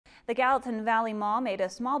The Gallatin Valley Mall made a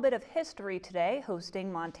small bit of history today, hosting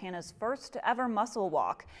Montana's first ever muscle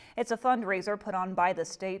walk. It's a fundraiser put on by the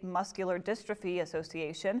state Muscular Dystrophy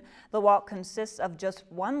Association. The walk consists of just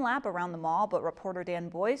one lap around the mall, but reporter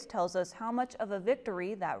Boyce tells us how much of a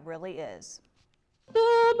victory that really is.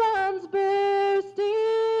 The bombs bursting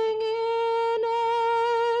in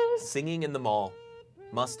air. Singing in the mall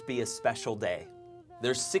must be a special day.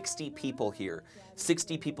 There's 60 people here,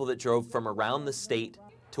 60 people that drove from around the state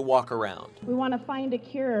to walk around. We want to find a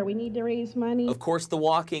cure. We need to raise money. Of course, the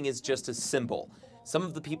walking is just as simple. Some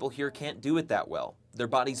of the people here can't do it that well. Their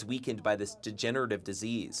body's weakened by this degenerative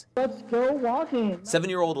disease. Let's go walking.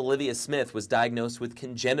 7-year-old Olivia Smith was diagnosed with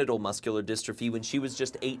congenital muscular dystrophy when she was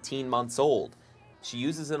just 18 months old. She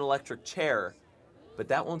uses an electric chair, but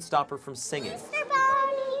that won't stop her from singing. Easter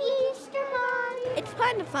Bunny, Easter Bunny. It's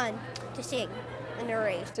kind of fun to sing in a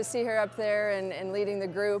race. To see her up there and leading the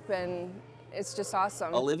group, and it's just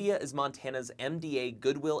awesome. Olivia is Montana's MDA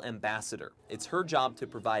Goodwill Ambassador. It's her job to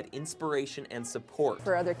provide inspiration and support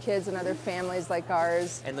for other kids and other families like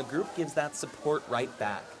ours. And the group gives that support right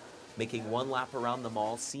back, making one lap around the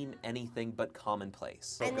mall seem anything but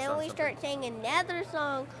commonplace. And then we start singing another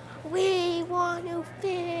song. We want to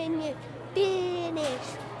finish, finish,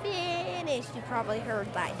 finish. You probably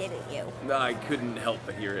heard that, didn't you? No, I couldn't help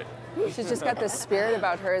but hear it. She's just got this spirit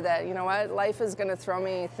about her that, you know what, life is going to throw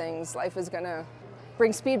me things. Life is going to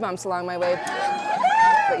bring speed bumps along my way.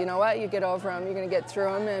 But you know what, you get over them, you're going to get through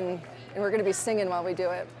them, and we're going to be singing while we do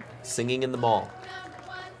it. Singing in the mall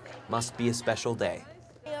must be a special day.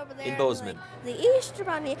 In Bozeman. Like, the Easter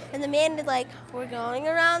Bunny, and the man is like, we're going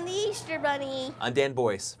around the Easter Bunny. I'm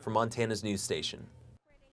Boyce from Montana's news station.